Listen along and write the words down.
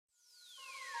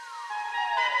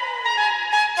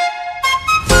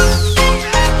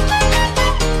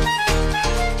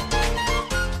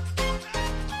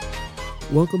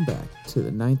Welcome back to the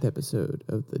 9th episode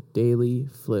of the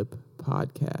DailyFlip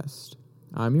podcast.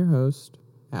 I'm your host,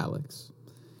 Alex.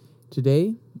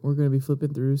 Today, we're going to be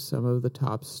flipping through some of the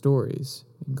top stories,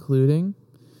 including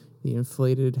the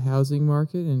inflated housing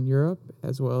market in Europe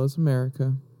as well as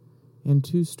America, and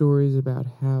 2 stories about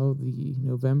how the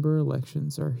November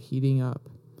elections are heating up.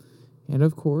 And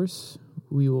of course,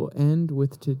 we will end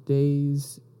with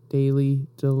today's Daily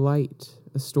Delight,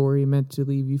 a story meant to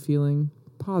leave you feeling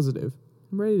positive.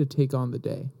 I'm ready to take on the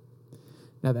day.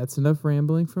 Now that's enough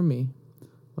rambling from me.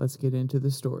 Let's get into the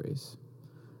stories.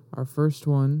 Our first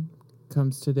one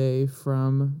comes today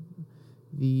from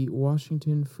the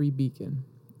Washington Free Beacon.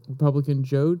 Republican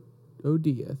Joe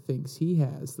O'Dea thinks he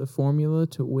has the formula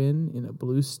to win in a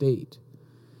blue state.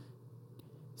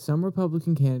 Some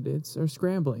Republican candidates are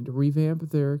scrambling to revamp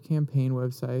their campaign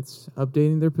websites,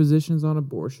 updating their positions on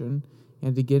abortion,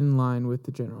 and to get in line with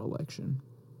the general election.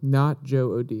 Not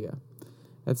Joe O'Dea.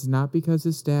 That's not because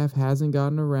his staff hasn't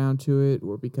gotten around to it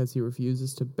or because he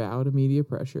refuses to bow to media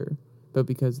pressure, but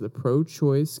because the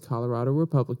pro-choice Colorado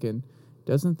Republican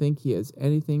doesn't think he has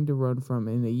anything to run from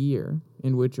in a year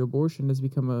in which abortion has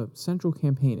become a central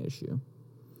campaign issue.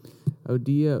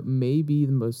 O'Dea may be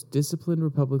the most disciplined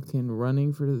Republican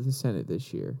running for the Senate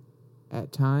this year.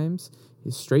 At times,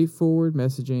 his straightforward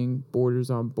messaging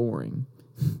borders on boring,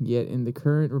 yet in the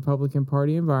current Republican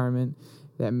Party environment,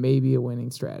 that may be a winning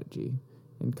strategy.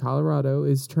 And Colorado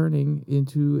is turning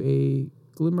into a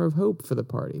glimmer of hope for the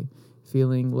party,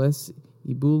 feeling less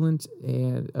ebullient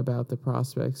and about the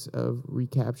prospects of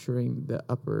recapturing the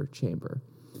upper chamber.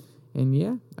 And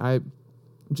yeah,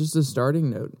 just a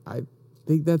starting note, I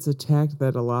think that's a tact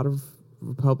that a lot of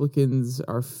Republicans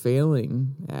are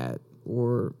failing at,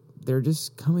 or they're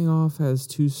just coming off as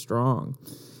too strong.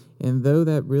 And though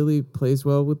that really plays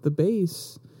well with the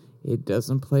base, it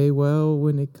doesn't play well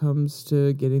when it comes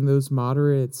to getting those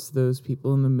moderates, those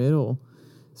people in the middle.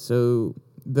 So,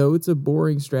 though it's a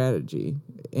boring strategy,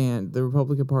 and the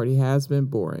Republican Party has been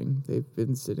boring, they've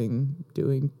been sitting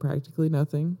doing practically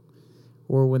nothing,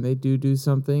 or when they do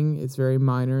something, it's very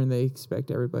minor and they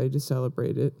expect everybody to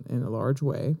celebrate it in a large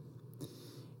way.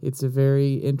 It's a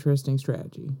very interesting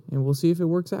strategy, and we'll see if it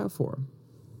works out for them.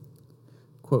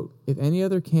 Quote, if any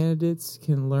other candidates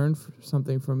can learn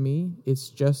something from me, it's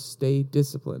just stay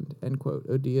disciplined, end quote,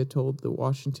 O'Dea told the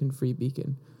Washington Free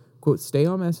Beacon. Quote, stay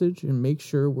on message and make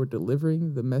sure we're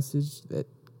delivering the message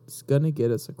that's going to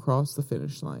get us across the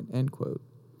finish line, end quote.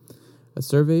 A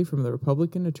survey from the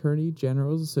Republican Attorney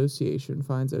General's Association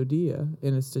finds O'Dea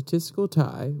in a statistical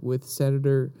tie with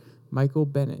Senator Michael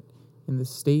Bennet in a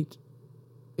state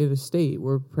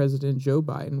where President Joe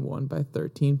Biden won by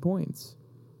 13 points.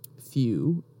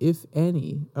 Few, if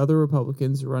any, other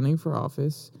Republicans running for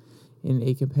office in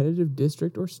a competitive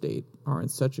district or state are in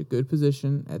such a good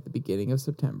position at the beginning of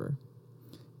September.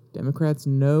 Democrats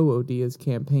know O'Dea's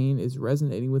campaign is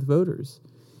resonating with voters.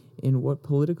 In what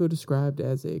Politico described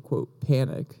as a, quote,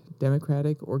 panic,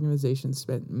 Democratic organizations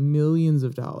spent millions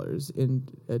of dollars in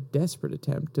a desperate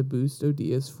attempt to boost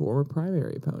O'Dea's former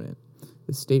primary opponent,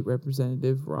 the state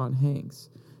representative Ron Hanks,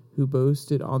 who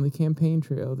boasted on the campaign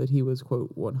trail that he was,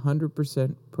 quote,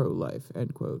 100% pro-life,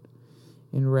 end quote,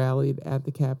 and rallied at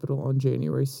the Capitol on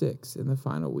January 6 in the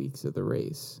final weeks of the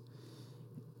race.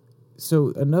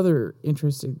 So another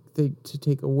interesting thing to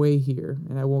take away here,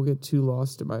 and I won't get too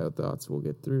lost in my own thoughts, we'll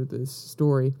get through this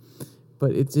story,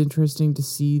 but it's interesting to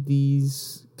see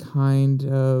these kind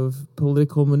of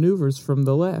political maneuvers from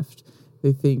the left.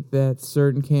 They think that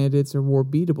certain candidates are more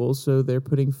beatable, so they're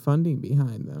putting funding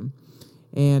behind them.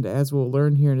 And as we'll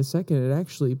learn here in a second, it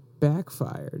actually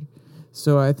backfired.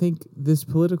 So I think this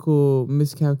political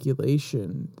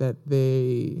miscalculation that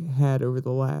they had over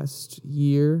the last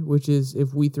year, which is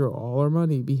if we throw all our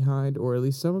money behind, or at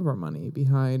least some of our money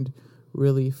behind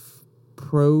really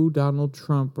pro-Donald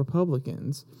Trump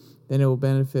Republicans, then it will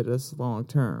benefit us long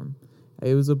term.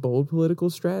 It was a bold political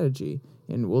strategy,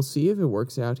 and we'll see if it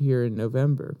works out here in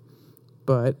November.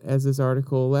 But, as this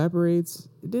article elaborates,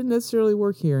 it didn't necessarily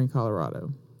work here in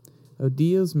Colorado.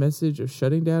 O'Dea's message of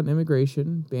shutting down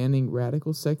immigration, banning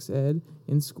radical sex ed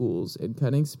in schools, and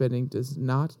cutting spending does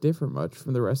not differ much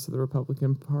from the rest of the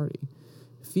Republican Party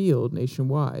field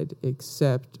nationwide,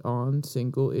 except on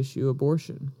single-issue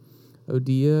abortion.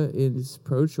 O'Dea is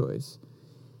pro-choice.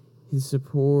 He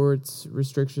supports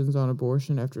restrictions on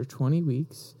abortion after 20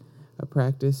 weeks, a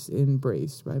practice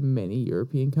embraced by many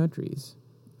European countries.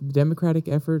 The Democratic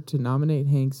effort to nominate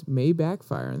Hanks may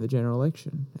backfire in the general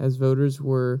election, as voters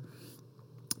were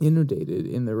inundated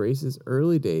in the race's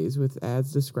early days with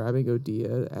ads describing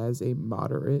O'Dea as a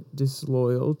moderate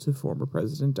disloyal to former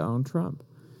President Donald Trump,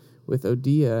 With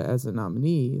Odea as a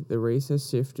nominee, the race has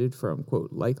shifted from,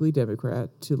 quote, likely Democrat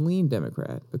to lean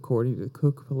Democrat, according to the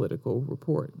Cook Political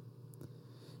Report.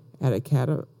 At a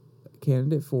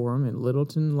candidate forum in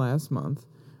Littleton last month,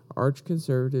 arch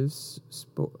conservatives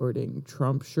sporting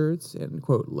Trump shirts and,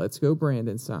 quote, let's go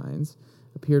Brandon signs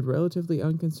appeared relatively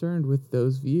unconcerned with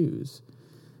those views.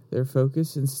 Their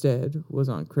focus instead was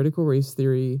on critical race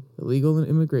theory, illegal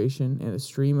immigration, and a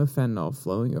stream of fentanyl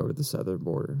flowing over the southern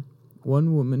border.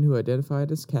 One woman who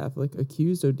identified as Catholic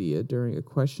accused Odea during a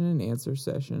question and answer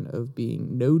session of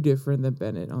being no different than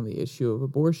Bennett on the issue of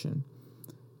abortion.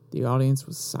 The audience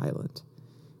was silent,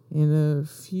 and a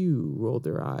few rolled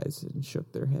their eyes and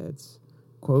shook their heads.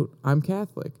 Quote, I'm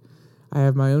Catholic. I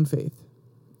have my own faith.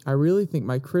 I really think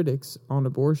my critics on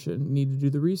abortion need to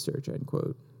do the research, end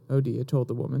quote. Odea told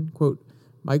the woman, quote,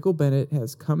 Michael Bennett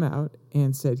has come out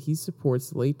and said he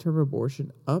supports late-term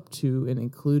abortion up to and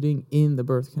including in the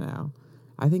birth canal.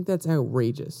 I think that's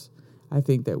outrageous. I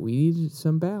think that we need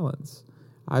some balance.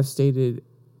 I've stated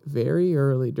very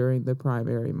early during the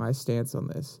primary my stance on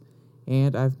this,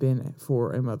 and I've been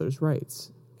for a mother's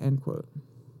rights, end quote.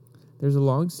 There's a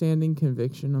long-standing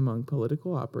conviction among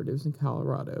political operatives in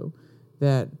Colorado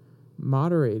that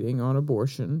moderating on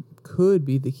abortion could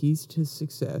be the key to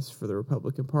success for the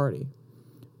Republican Party.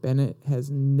 Bennett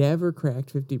has never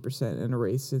cracked 50% in a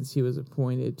race since he was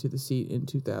appointed to the seat in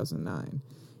 2009,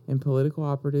 and political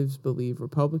operatives believe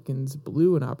Republicans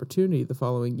blew an opportunity the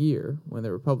following year when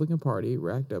the Republican Party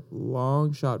racked up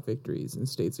long-shot victories in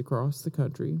states across the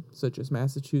country, such as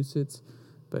Massachusetts,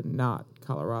 but not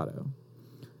Colorado.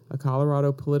 A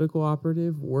Colorado political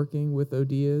operative working with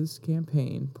Odea's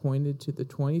campaign pointed to the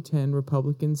 2010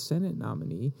 Republican Senate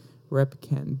nominee, Rep.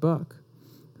 Ken Buck,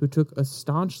 who took a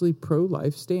staunchly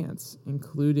pro-life stance,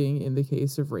 including in the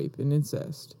case of rape and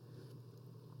incest,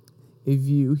 a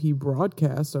view he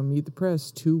broadcast on Meet the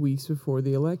Press 2 weeks before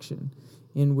the election,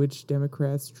 in which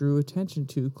Democrats drew attention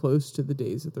to close to the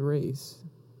days of the race.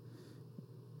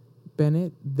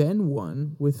 Bennett then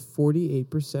won with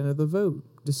 48% of the vote,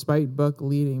 despite Buck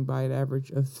leading by an average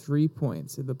of 3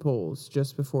 points in the polls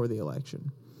just before the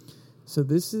election. So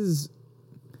this is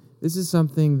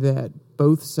something that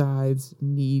both sides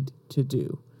need to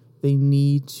do. They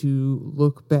need to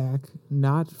look back,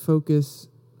 not focus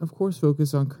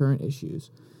on current issues,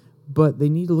 but they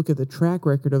need to look at the track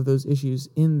record of those issues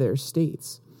in their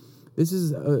states. This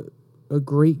is a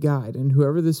great guide, and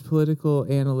whoever this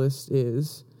political analyst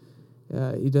is,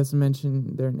 he doesn't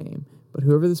mention their name, but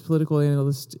whoever this political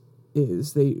analyst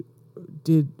is, they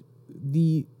did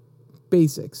the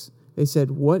basics. They said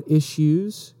what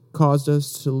issues caused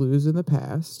us to lose in the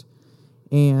past,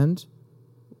 and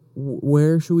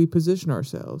where should we position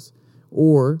ourselves?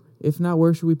 Or, if not,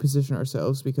 where should we position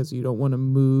ourselves because you don't want to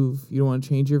move, you don't want to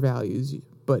change your values,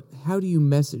 but how do you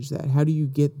message that? How do you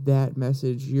get that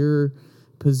message, your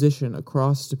position,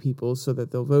 across to people so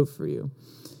that they'll vote for you?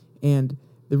 And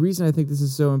the reason I think this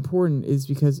is so important is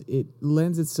because it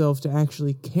lends itself to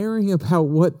actually caring about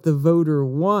what the voter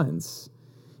wants.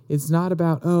 It's not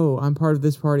about, oh, I'm part of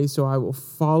this party, so I will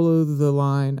follow the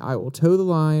line, I will toe the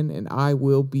line, and I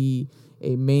will be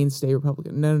a mainstay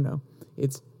Republican. No.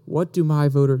 It's, what do my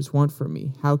voters want from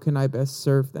me? How can I best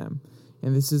serve them?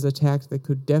 And this is a tact that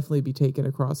could definitely be taken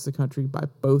across the country by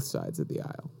both sides of the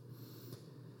aisle.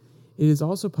 It is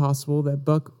also possible that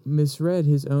Buck misread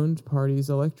his own party's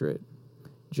electorate.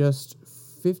 Just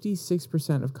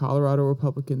 56% of Colorado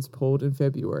Republicans polled in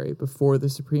February before the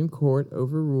Supreme Court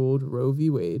overruled Roe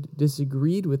v. Wade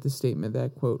disagreed with the statement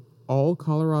that, quote, all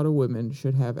Colorado women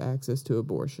should have access to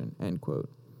abortion, end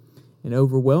quote. An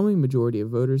overwhelming majority of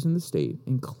voters in the state,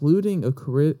 including a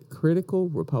critical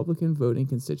Republican voting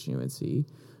constituency,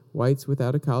 whites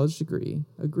without a college degree,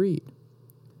 agreed.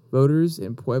 Voters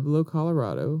in Pueblo,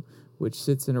 Colorado, which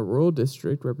sits in a rural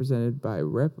district represented by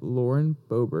Rep. Lauren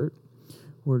Boebert,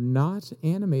 were not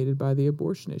animated by the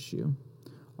abortion issue.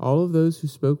 All of those who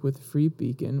spoke with Free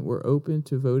Beacon were open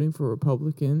to voting for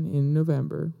Republican in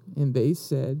November, and they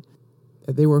said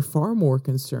that they were far more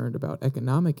concerned about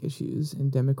economic issues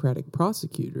and Democratic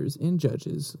prosecutors and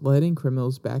judges letting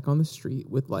criminals back on the street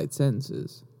with light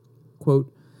sentences.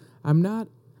 Quote, I'm not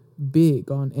big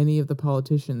on any of the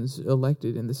politicians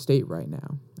elected in the state right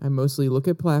now. I mostly look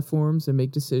at platforms and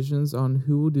make decisions on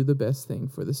who will do the best thing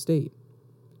for the state,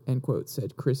 end quote,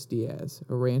 said Chris Diaz,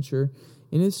 a rancher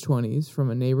in his 20s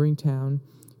from a neighboring town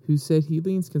who said he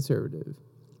leans conservative.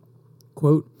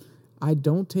 Quote, I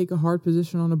don't take a hard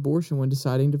position on abortion when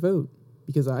deciding to vote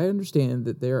because I understand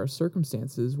that there are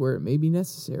circumstances where it may be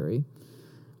necessary.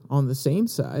 On the same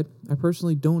side, I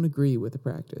personally don't agree with the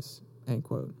practice, end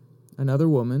quote. Another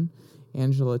woman,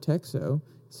 Angela Texo,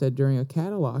 said during a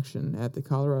cattle auction at the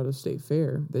Colorado State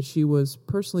Fair that she was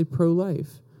personally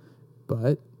pro-life.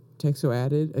 But, Texo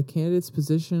added, a candidate's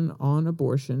position on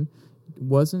abortion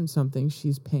wasn't something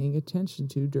she's paying attention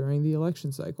to during the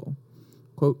election cycle.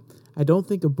 Quote, I don't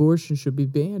think abortion should be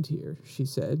banned here, she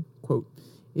said. Quote,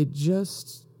 it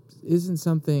just isn't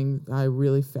something I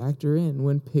really factor in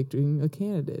when picking a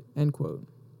candidate, end quote.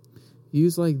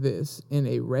 Views like this in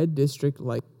a red district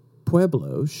like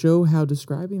Pueblo show how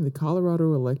describing the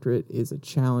Colorado electorate is a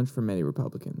challenge for many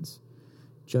Republicans.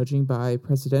 Judging by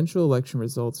presidential election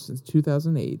results since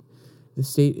 2008, the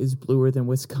state is bluer than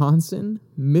Wisconsin,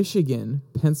 Michigan,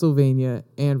 Pennsylvania,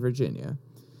 and Virginia.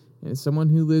 And as someone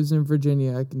who lives in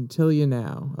Virginia, I can tell you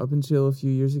now, up until a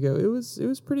few years ago, it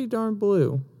was pretty darn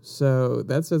blue. So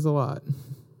that says a lot.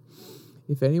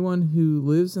 If anyone who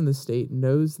lives in the state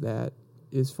knows that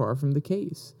is far from the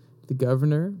case. The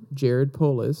governor, Jared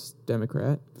Polis,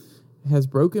 Democrat, has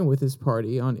broken with his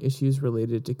party on issues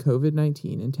related to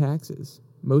COVID-19 and taxes.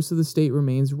 Most of the state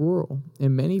remains rural,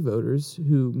 and many voters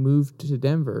who moved to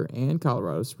Denver and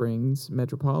Colorado Springs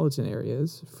metropolitan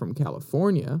areas from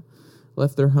California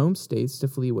left their home states to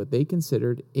flee what they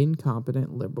considered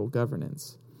incompetent liberal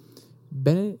governance.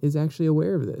 Bennett is actually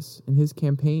aware of this, and his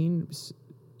campaign's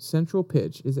central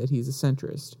pitch is that he's a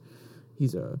centrist.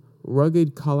 He's a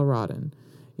rugged Coloradan,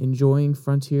 enjoying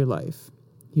frontier life.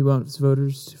 He wants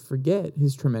voters to forget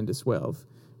his tremendous wealth,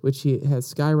 which he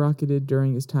has skyrocketed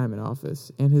during his time in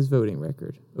office, and his voting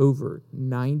record, over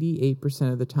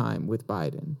 98% of the time with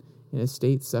Biden, in a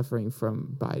state suffering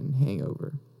from Biden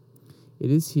hangover.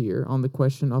 It is here, on the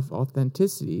question of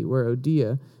authenticity, where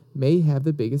O'Dea may have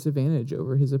the biggest advantage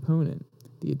over his opponent.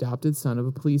 The adopted son of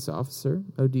a police officer,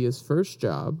 O'Dea's first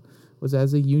job was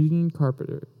as a union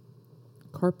carpenter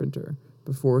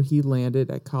before he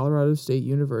landed at Colorado State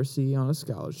University on a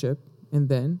scholarship, and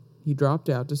then he dropped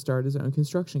out to start his own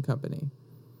construction company.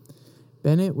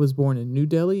 Bennett was born in New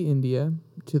Delhi, India,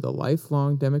 to the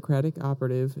lifelong Democratic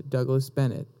operative Douglas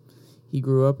Bennett. He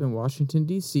grew up in Washington,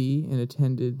 D.C., and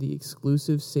attended the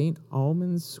exclusive St.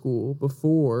 Almond's School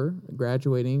before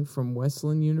graduating from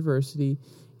Wesleyan University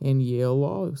and Yale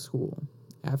Law School.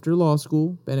 After law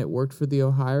school, Bennett worked for the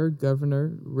Ohio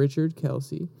Governor Richard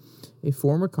Kelsey, a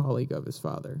former colleague of his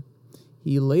father.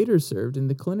 He later served in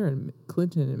the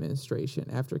Clinton administration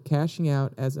after cashing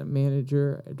out as a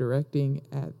manager directing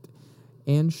at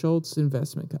Ann Schultz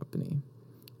Investment Company.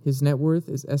 His net worth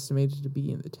is estimated to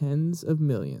be in the tens of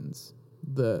millions.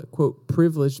 The, quote,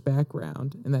 privileged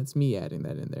background, and that's me adding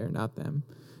that in there, not them,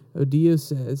 O'Dea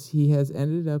says he has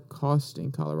ended up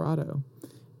costing Colorado.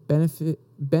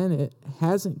 Bennett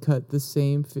hasn't cut the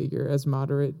same figure as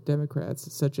moderate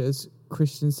Democrats such as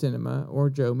Christian Sinema or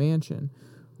Joe Manchin,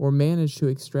 or managed to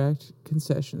extract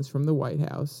concessions from the White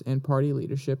House and party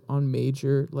leadership on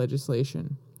major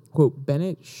legislation. Quote,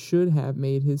 Bennett should have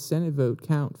made his Senate vote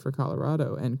count for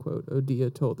Colorado, end quote,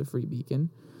 O'Dea told the Free Beacon.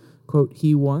 Quote,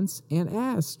 he wants and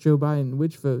asks Joe Biden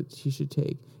which votes he should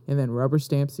take, and then rubber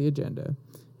stamps the agenda.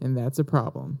 And that's a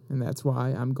problem, and that's why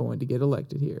I'm going to get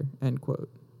elected here, end quote.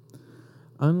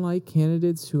 Unlike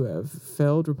candidates who have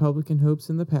failed Republican hopes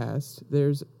in the past,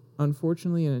 there's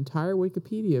unfortunately an entire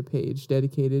Wikipedia page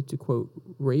dedicated to, quote,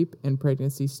 rape and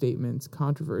pregnancy statements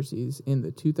controversies in the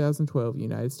 2012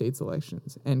 United States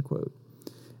elections, end quote.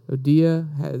 O'Dea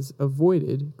has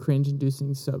avoided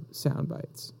cringe-inducing sound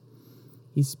bites.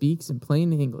 He speaks in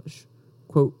plain English.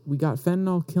 Quote, we got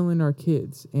fentanyl killing our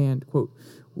kids, and, quote,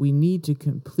 we need to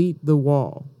complete the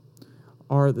wall,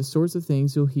 are the sorts of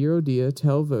things you'll hear O'Dea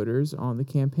tell voters on the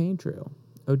campaign trail.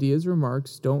 O'Dea's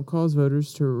remarks don't cause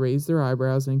voters to raise their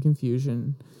eyebrows in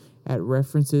confusion at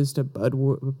references to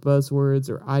buzzwords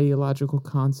or ideological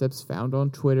concepts found on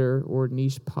Twitter or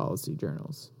niche policy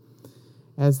journals.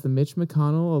 As the Mitch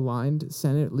McConnell-aligned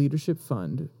Senate Leadership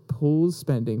Fund pulls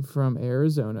spending from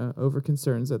Arizona over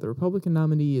concerns that the Republican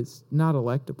nominee is not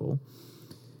electable,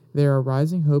 there are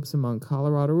rising hopes among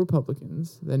Colorado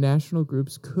Republicans that national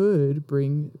groups could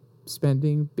bring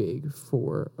spending big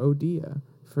for O'Dea.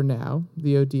 For now,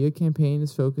 the O'Dea campaign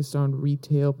is focused on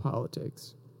retail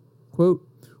politics. Quote,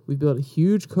 we've built a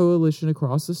huge coalition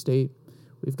across the state.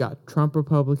 We've got Trump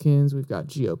Republicans, we've got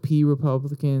GOP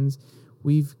Republicans,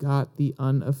 we've got the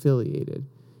unaffiliated,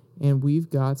 and we've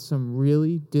got some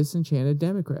really disenchanted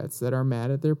Democrats that are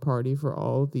mad at their party for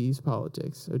all of these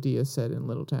politics, O'Dea said in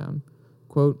Littletown.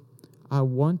 Quote, I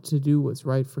want to do what's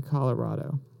right for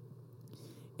Colorado.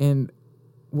 And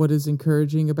what is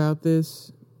encouraging about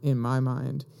this, in my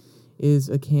mind, is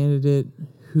a candidate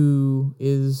who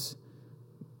is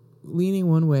leaning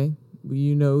one way.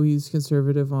 You know he's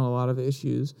conservative on a lot of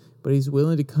issues, but he's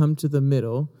willing to come to the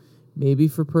middle maybe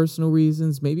for personal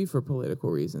reasons, maybe for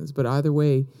political reasons. But either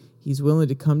way, he's willing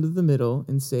to come to the middle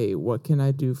and say, what can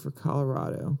I do for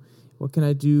Colorado? What can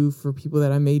I do for people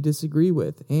that I may disagree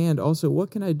with? And also, what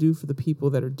can I do for the people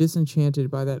that are disenchanted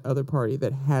by that other party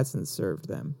that hasn't served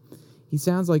them? He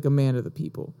sounds like a man of the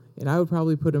people, and I would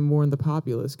probably put him more in the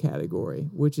populist category,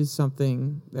 which is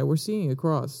something that we're seeing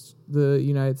across the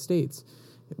United States.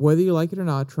 Whether you like it or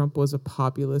not, Trump was a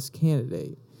populist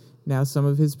candidate. Now, some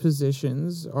of his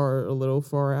positions are a little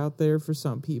far out there for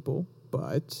some people,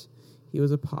 but he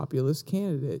was a populist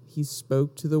candidate. He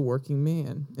spoke to the working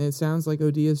man. And it sounds like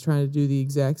Odea is trying to do the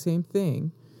exact same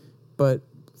thing, but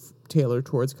tailored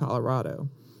towards Colorado.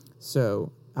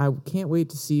 So I can't wait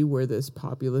to see where this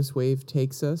populist wave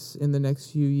takes us in the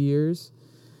next few years.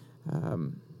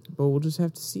 But we'll just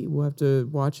have to see. We'll have to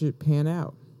watch it pan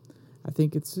out. I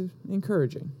think it's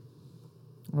encouraging.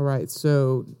 All right,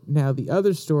 so now the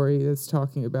other story that's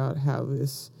talking about how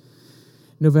this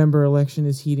November election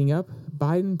is heating up.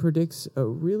 Biden predicts a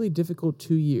really difficult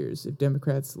 2 years if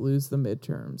Democrats lose the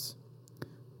midterms.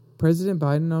 President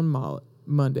Biden on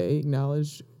Monday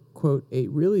acknowledged, quote, a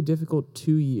really difficult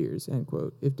 2 years, end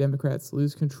quote, if Democrats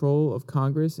lose control of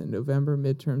Congress in November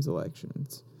midterms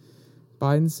elections.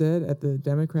 Biden said at the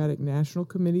Democratic National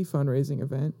Committee fundraising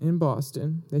event in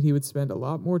Boston that he would spend a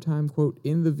lot more time, quote,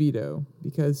 in the veto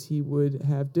because he would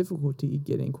have difficulty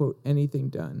getting, quote, anything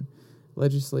done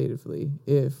legislatively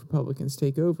if Republicans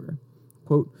take over.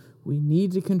 Quote, we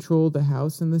need to control the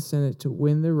House and the Senate to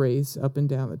win the race up and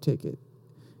down the ticket,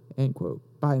 end quote.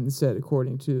 Biden said,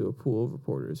 according to a pool of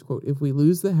reporters, quote, if we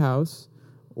lose the House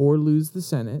or lose the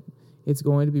Senate, it's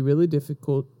going to be really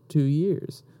difficult 2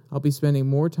 years. I'll be spending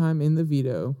more time in the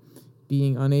veto,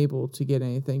 being unable to get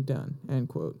anything done, end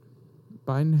quote.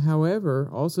 Biden, however,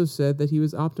 also said that he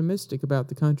was optimistic about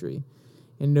the country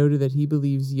and noted that he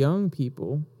believes young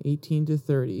people, 18 to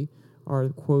 30, are,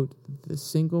 quote, the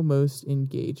single most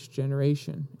engaged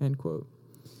generation, end quote.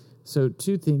 So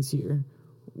 2 things here.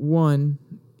 One,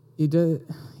 he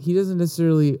doesn't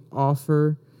necessarily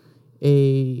offer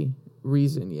a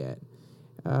reason yet.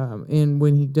 And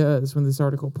when he does, when this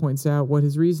article points out what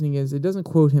his reasoning is, it doesn't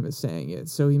quote him as saying it,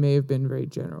 so he may have been very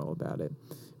general about it.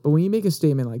 But when you make a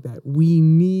statement like that, we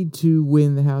need to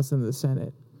win the House and the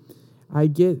Senate, I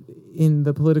get in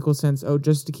the political sense,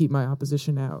 just to keep my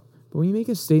opposition out. But when you make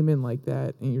a statement like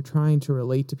that and you're trying to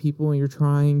relate to people and you're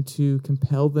trying to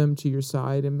compel them to your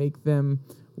side and make them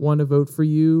want to vote for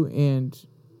you and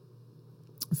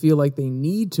feel like they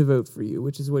need to vote for you,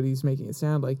 which is what he's making it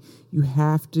sound like, you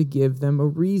have to give them a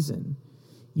reason.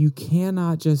 You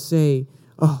cannot just say,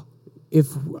 if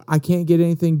I can't get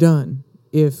anything done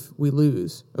if we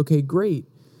lose. Okay, great.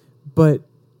 But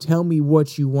tell me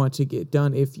what you want to get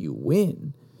done if you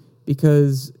win.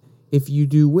 Because if you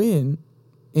do win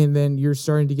and then you're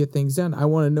starting to get things done, I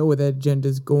want to know what that agenda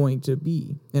is going to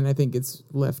be. And I think it's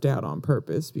left out on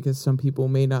purpose because some people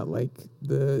may not like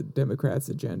the Democrats'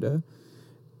 agenda.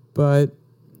 But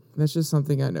that's just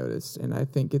something I noticed, and I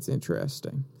think it's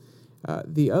interesting.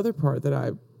 The other part that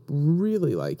I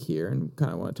really like here and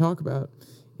kind of want to talk about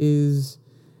is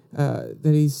that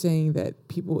he's saying that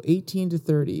people 18 to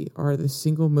 30 are the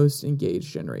single most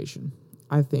engaged generation.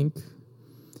 I think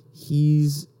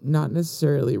he's not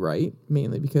necessarily right,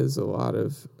 mainly because a lot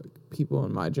of people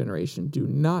in my generation do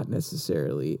not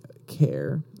necessarily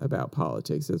care about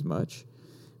politics as much.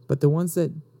 But the ones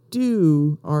that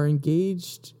do are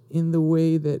engaged in the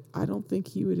way that I don't think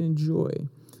he would enjoy.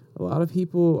 A lot of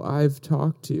people I've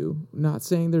talked to, not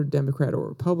saying they're Democrat or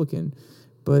Republican,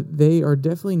 but they are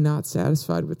definitely not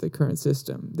satisfied with the current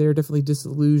system. They're definitely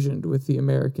disillusioned with the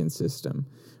American system,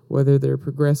 whether they're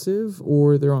progressive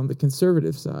or they're on the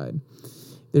conservative side.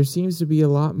 There seems to be a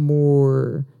lot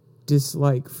more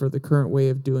dislike for the current way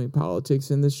of doing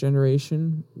politics in this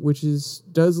generation, which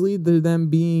does lead to them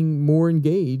being more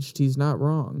engaged. He's not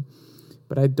wrong.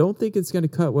 But I don't think it's going to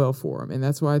cut well for him. And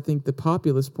that's why I think the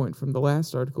populist point from the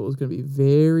last article is going to be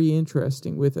very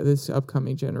interesting with this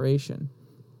upcoming generation.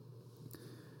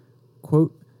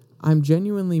 Quote, I'm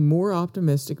genuinely more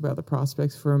optimistic about the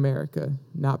prospects for America,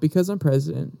 not because I'm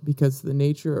president, because of the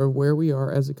nature of where we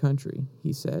are as a country,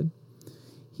 he said.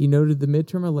 He noted the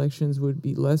midterm elections would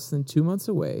be less than 2 months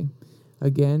away,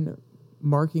 again,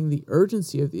 marking the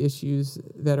urgency of the issues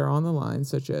that are on the line,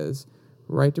 such as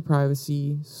right to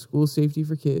privacy, school safety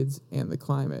for kids, and the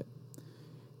climate.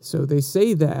 So they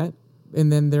say that,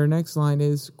 and then their next line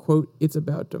is, quote, it's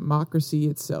about democracy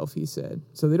itself, he said.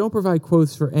 So they don't provide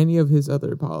quotes for any of his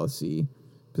other policy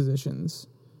positions.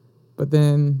 But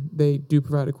then they do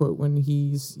provide a quote when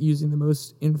he's using the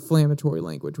most inflammatory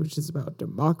language, which is about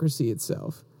democracy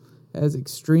itself, as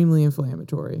extremely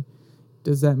inflammatory.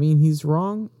 Does that mean he's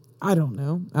wrong? I don't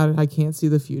know. I can't see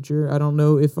the future. I don't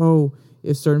know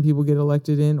if certain people get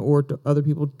elected in or other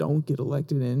people don't get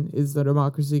elected in, is the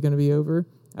democracy going to be over?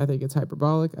 I think it's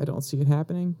hyperbolic. I don't see it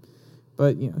happening.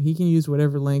 But, he can use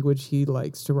whatever language he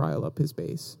likes to rile up his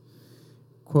base.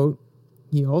 Quote,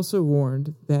 he also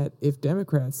warned that if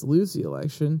Democrats lose the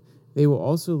election, they will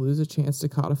also lose a chance to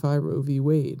codify Roe v.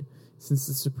 Wade, since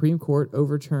the Supreme Court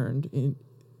overturned it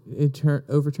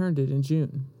in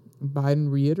June.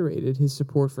 Biden reiterated his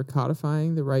support for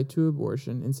codifying the right to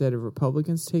abortion. Instead of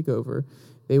Republicans take over,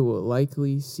 they will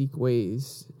likely seek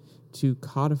ways to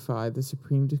codify the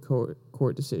Supreme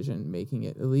Court decision, making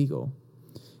it illegal.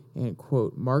 And,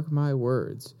 quote, mark my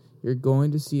words, you're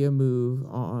going to see a move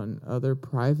on other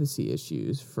privacy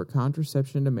issues for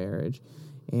contraception to marriage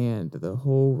and the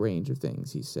whole range of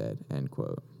things, he said, end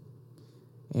quote.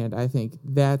 And I think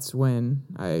that's when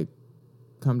I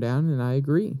come down and I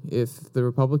agree. If the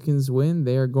Republicans win,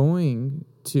 they are going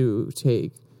to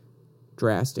take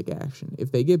drastic action.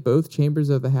 If they get both chambers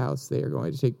of the House, they are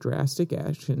going to take drastic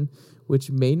action,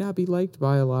 which may not be liked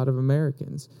by a lot of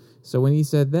Americans. So when he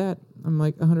said that, I'm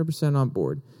like 100% on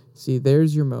board. See,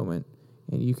 there's your moment,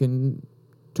 and you can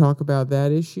talk about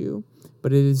that issue,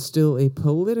 but it is still a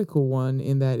political one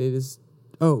in that it is,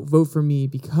 vote for me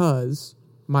because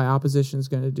my opposition is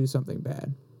going to do something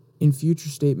bad. In future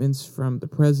statements from the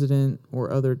president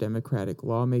or other Democratic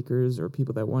lawmakers or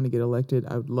people that want to get elected,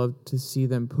 I would love to see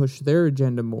them push their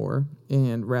agenda more,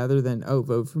 and rather than,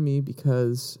 vote for me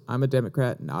because I'm a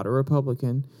Democrat, not a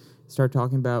Republican, start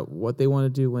talking about what they want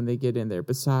to do when they get in there,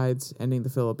 besides ending the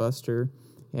filibuster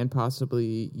and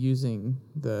possibly using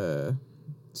the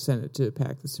Senate to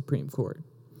pack the Supreme Court.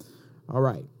 All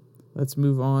right, let's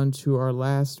move on to our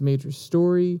last major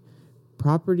story.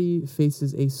 Property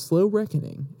faces a slow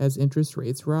reckoning as interest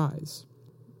rates rise.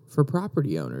 For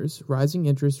property owners, rising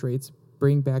interest rates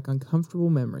bring back uncomfortable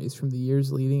memories from the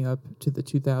years leading up to the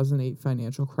 2008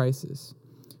 financial crisis.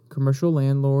 Commercial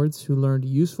landlords who learned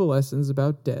useful lessons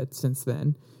about debt since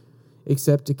then,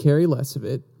 except to carry less of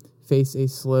it, face a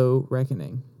slow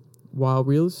reckoning. While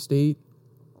real estate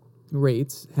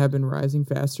rates have been rising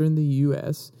faster in the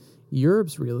U.S.,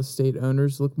 Europe's real estate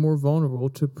owners look more vulnerable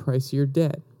to pricier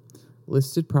debt.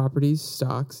 Listed properties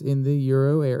stocks in the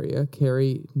Euro area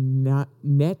carry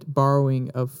net borrowing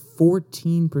of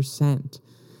 14%.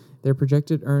 Their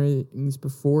projected earnings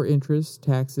before interest,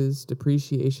 taxes,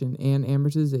 depreciation, and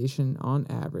amortization on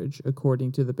average,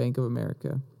 according to the Bank of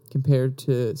America, compared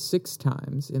to 6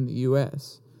 times in the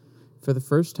U.S. For the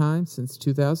first time since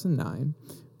 2009,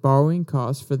 borrowing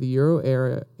costs for the Euro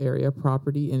area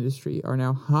property industry are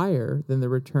now higher than the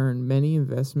return many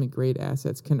investment-grade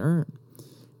assets can earn.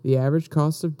 The average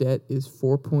cost of debt is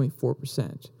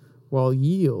 4.4%, while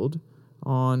yield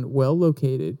on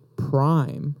well-located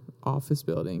prime office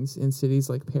buildings in cities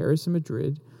like Paris and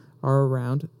Madrid are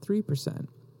around 3%.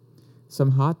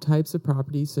 Some hot types of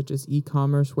properties, such as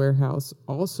e-commerce warehouse,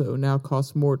 also now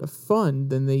cost more to fund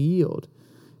than they yield,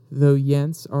 though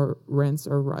rents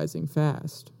are rising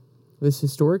fast. This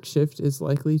historic shift is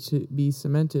likely to be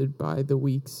cemented by the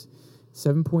week's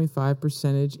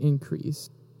 7.5%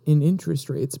 increase in interest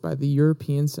rates by the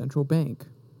European Central Bank.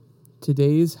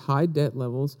 Today's high debt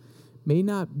levels may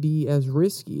not be as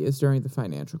risky as during the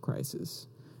financial crisis.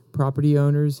 Property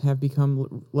owners have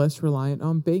become less reliant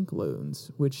on bank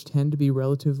loans, which tend to be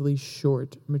relatively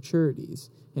short maturities,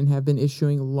 and have been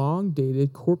issuing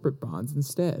long-dated corporate bonds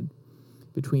instead.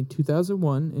 Between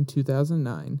 2001 and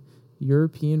 2009,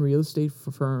 European real estate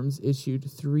firms issued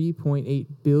 3.8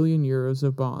 billion euros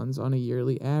of bonds on a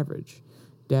yearly average,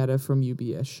 data from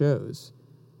UBS shows.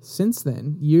 Since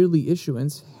then, yearly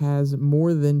issuance has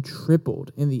more than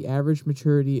tripled, and the average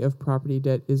maturity of property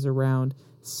debt is around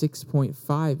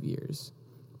 6.5 years.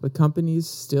 But companies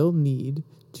still need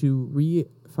to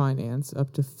refinance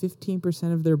up to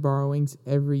 15% of their borrowings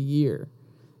every year.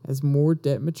 As more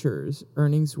debt matures,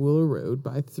 earnings will erode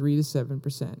by 3 to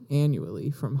 7%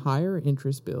 annually from higher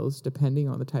interest bills depending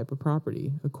on the type of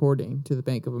property, according to the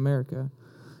Bank of America.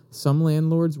 Some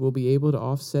landlords will be able to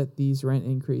offset these rent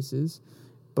increases,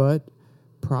 but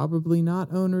probably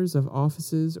not owners of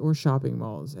offices or shopping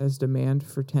malls, as demand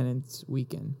for tenants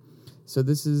weaken. So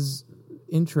this is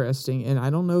interesting, and I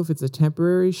don't know if it's a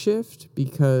temporary shift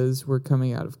because we're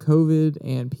coming out of COVID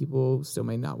and people still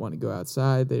may not want to go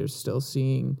outside. They're still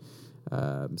seeing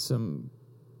some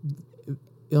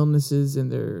illnesses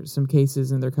some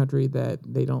cases in their country that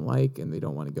they don't like and they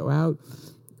don't want to go out.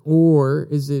 Or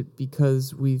is it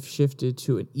because we've shifted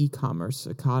to an e-commerce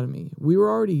economy? We were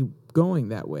already going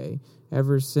that way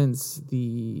ever since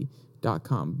the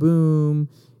dot-com boom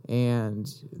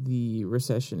and the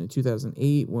recession in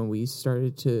 2008 when we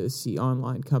started to see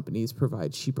online companies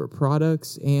provide cheaper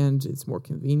products and it's more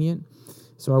convenient.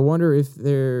 So I wonder if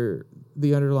the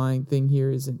underlying thing here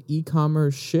is an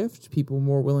e-commerce shift, people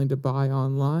more willing to buy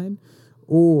online,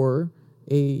 or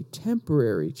a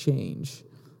temporary change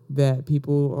that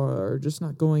people are just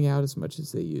not going out as much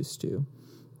as they used to.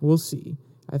 We'll see.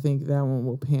 I think that one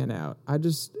will pan out. I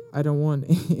don't want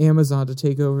Amazon to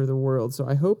take over the world, so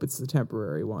I hope it's the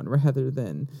temporary one rather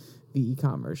than the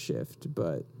e-commerce shift,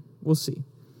 but we'll see.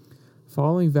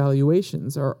 Falling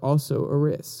valuations are also a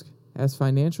risk. As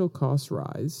financial costs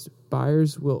rise,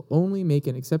 buyers will only make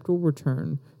an acceptable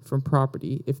return from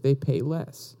property if they pay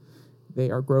less. They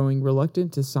are growing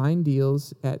reluctant to sign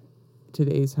deals at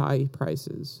today's high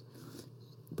prices.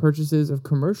 Purchases of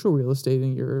commercial real estate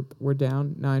in Europe were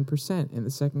down 9% in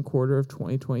the second quarter of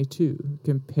 2022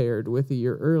 compared with a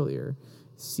year earlier,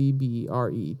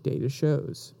 CBRE data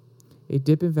shows. A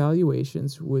dip in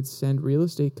valuations would send real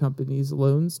estate companies'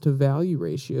 loans-to-value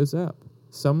ratios up.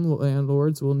 Some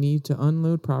landlords will need to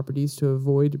unload properties to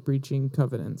avoid breaching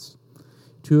covenants.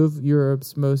 Two of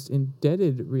Europe's most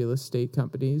indebted real estate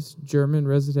companies, German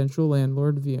residential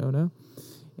landlord Viona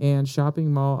and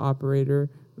shopping mall operator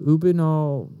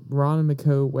Ubinal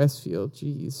Ronamico Westfield,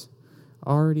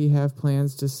 already have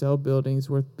plans to sell buildings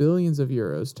worth billions of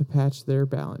euros to patch their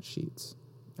balance sheets.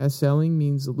 As selling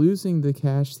means losing the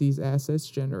cash these assets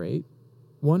generate,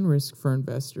 one risk for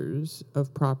investors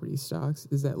of property stocks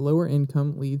is that lower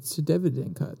income leads to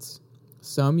dividend cuts.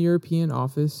 Some European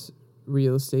office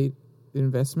real estate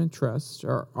investment trusts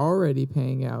are already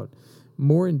paying out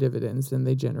more in dividends than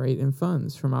they generate in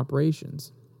funds from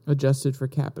operations, adjusted for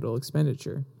capital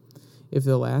expenditure. If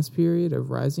the last period of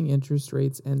rising interest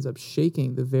rates ends up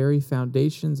shaking the very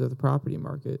foundations of the property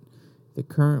market, the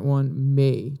current one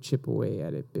may chip away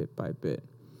at it bit by bit.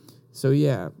 So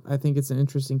yeah, I think it's an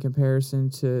interesting comparison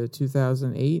to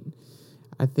 2008.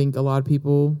 I think a lot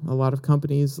of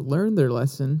companies learned their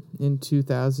lesson in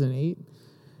 2008,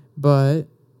 but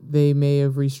they may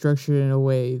have restructured in a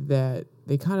way that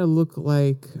they kind of look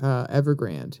like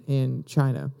Evergrande in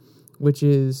China, which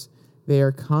is they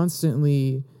are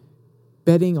constantly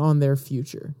betting on their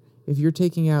future. If you're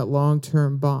taking out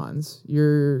long-term bonds,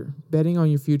 you're betting on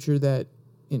your future that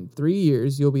in 3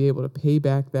 years you'll be able to pay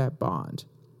back that bond.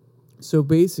 So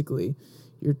basically,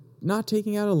 you're not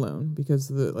taking out a loan because,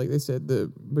 like they said,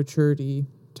 the maturity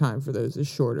time for those is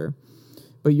shorter.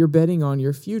 But you're betting on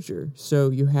your future, so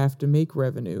you have to make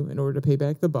revenue in order to pay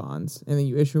back the bonds, and then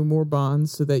you issue more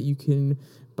bonds so that you can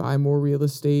buy more real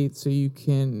estate, so you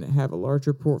can have a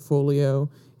larger portfolio,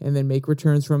 and then make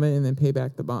returns from it, and then pay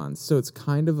back the bonds. So it's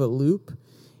kind of a loop,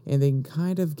 and they can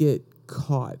kind of get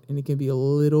caught, and it can be a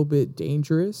little bit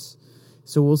dangerous.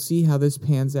 So we'll see how this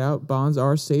pans out. Bonds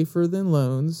are safer than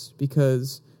loans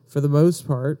because, for the most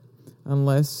part,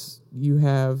 unless you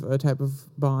have a type of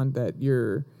bond that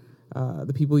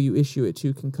the people you issue it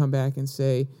to can come back and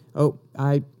say, oh,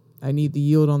 I need the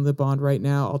yield on the bond right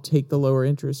now, I'll take the lower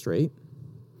interest rate.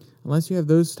 Unless you have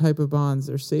those type of bonds,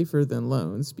 they're safer than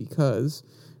loans because,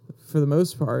 for the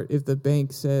most part, if the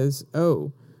bank says,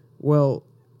 oh, well,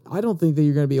 I don't think that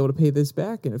you're going to be able to pay this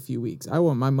back in a few weeks, I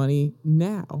want my money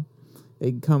now, they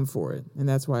can come for it. And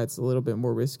that's why it's a little bit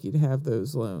more risky to have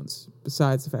those loans,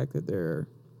 besides the fact that they're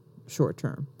short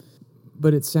term.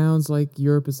 But it sounds like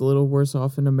Europe is a little worse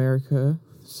off than America,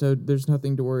 so there's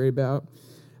nothing to worry about.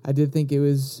 I did think it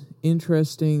was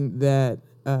interesting that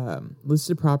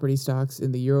listed property stocks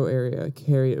in the Euro area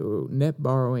carry a net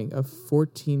borrowing of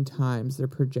 14 times their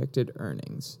projected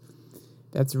earnings.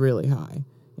 That's really high.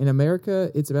 In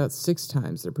America, it's about 6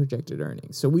 times their projected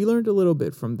earnings. So we learned a little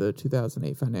bit from the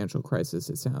 2008 financial crisis,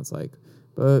 it sounds like.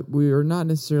 But we are not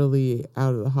necessarily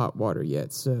out of the hot water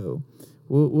yet, so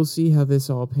we'll see how this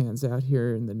all pans out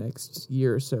here in the next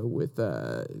year or so with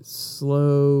a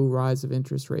slow rise of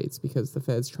interest rates because the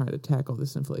Fed's trying to tackle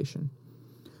this inflation.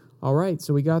 All right,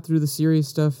 so we got through the serious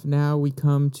stuff. Now we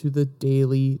come to the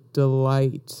Daily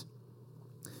Delight.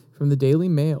 From the Daily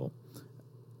Mail.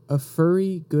 A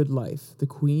furry good life. The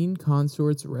Queen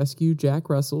consorts rescue Jack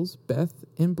Russells, Beth,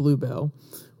 and Bluebell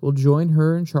will join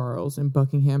her and Charles in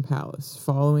Buckingham Palace,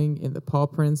 following in the paw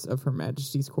prints of Her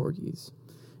Majesty's corgis.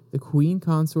 The Queen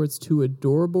consort's 2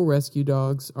 adorable rescue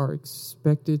dogs are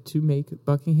expected to make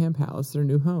Buckingham Palace their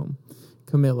new home.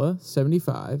 Camilla,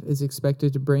 75, is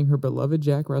expected to bring her beloved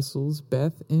Jack Russells,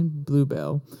 Beth, and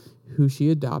Bluebell, who she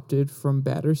adopted from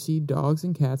Battersea Dogs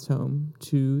and Cats Home,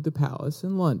 to the palace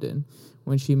in London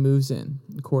when she moves in,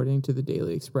 according to the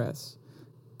Daily Express.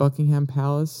 Buckingham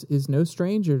Palace is no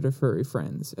stranger to furry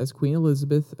friends, as Queen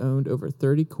Elizabeth owned over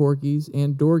 30 corgis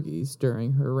and dorgies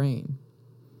during her reign.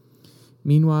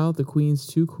 Meanwhile, the Queen's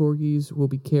 2 corgis will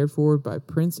be cared for by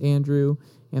Prince Andrew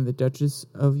and the Duchess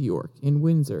of York in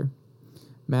Windsor.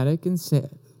 Maddox and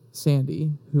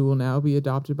Sandy, who will now be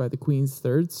adopted by the Queen's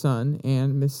 3rd son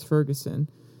and Miss Ferguson,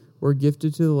 were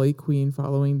gifted to the late Queen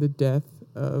following the death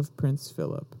of Prince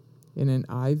Philip. In an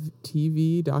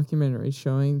ITV documentary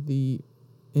showing the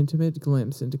intimate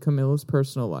glimpse into Camilla's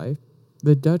personal life,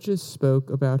 the Duchess spoke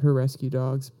about her rescue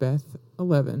dogs, Beth,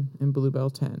 11, and Bluebell,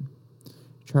 10.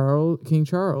 King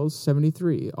Charles,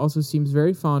 73, also seems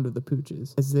very fond of the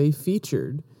pooches, as they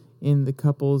featured in the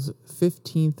couple's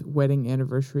 15th wedding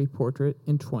anniversary portrait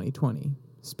in 2020.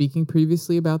 Speaking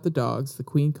previously about the dogs, the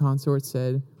Queen consort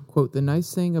said, quote, "The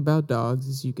nice thing about dogs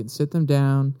is you can sit them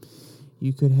down,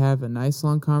 you could have a nice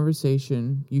long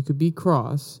conversation, you could be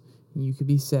cross, and you could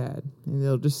be sad, and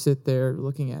they'll just sit there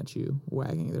looking at you,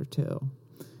 wagging their tail."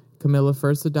 Camilla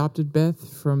first adopted Beth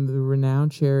from the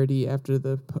renowned charity after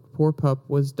the poor pup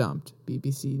was dumped,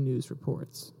 BBC News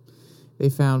reports. They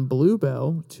found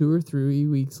Bluebell 2 or 3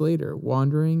 weeks later,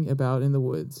 wandering about in the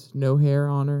woods, no hair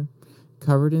on her,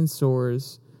 covered in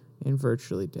sores, and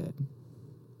virtually dead.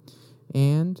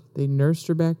 And they nursed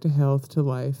her back to health, to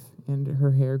life, and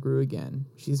her hair grew again.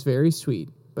 She's very sweet,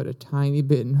 but a tiny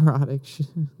bit neurotic,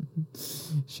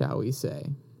 shall we say.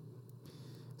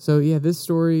 So yeah, this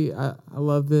story, I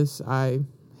love this. I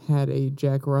had a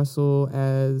Jack Russell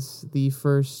as the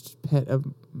first pet of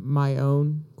my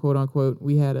own, quote unquote.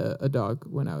 We had a dog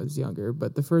when I was younger,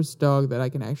 but the first dog that I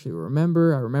can actually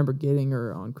remember, I remember getting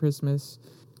her on Christmas.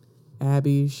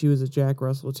 Abby, she was a Jack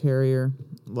Russell Terrier.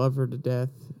 Love her to death.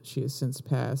 She has since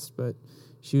passed, but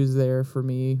she was there for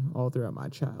me all throughout my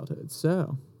childhood.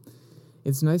 So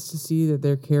it's nice to see that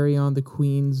they're carrying on the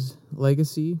Queen's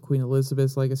legacy, Queen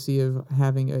Elizabeth's legacy of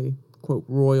having a, quote,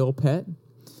 royal pet.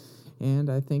 And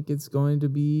I think it's going to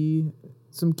be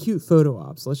some cute photo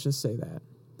ops, let's just say that.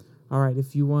 All right,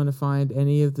 if you want to find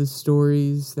any of the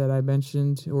stories that I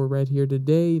mentioned or read here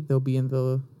today, they'll be in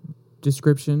the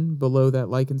description below that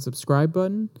like and subscribe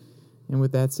button. And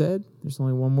with that said, there's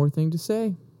only one more thing to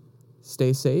say.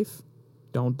 Stay safe.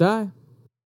 Don't die.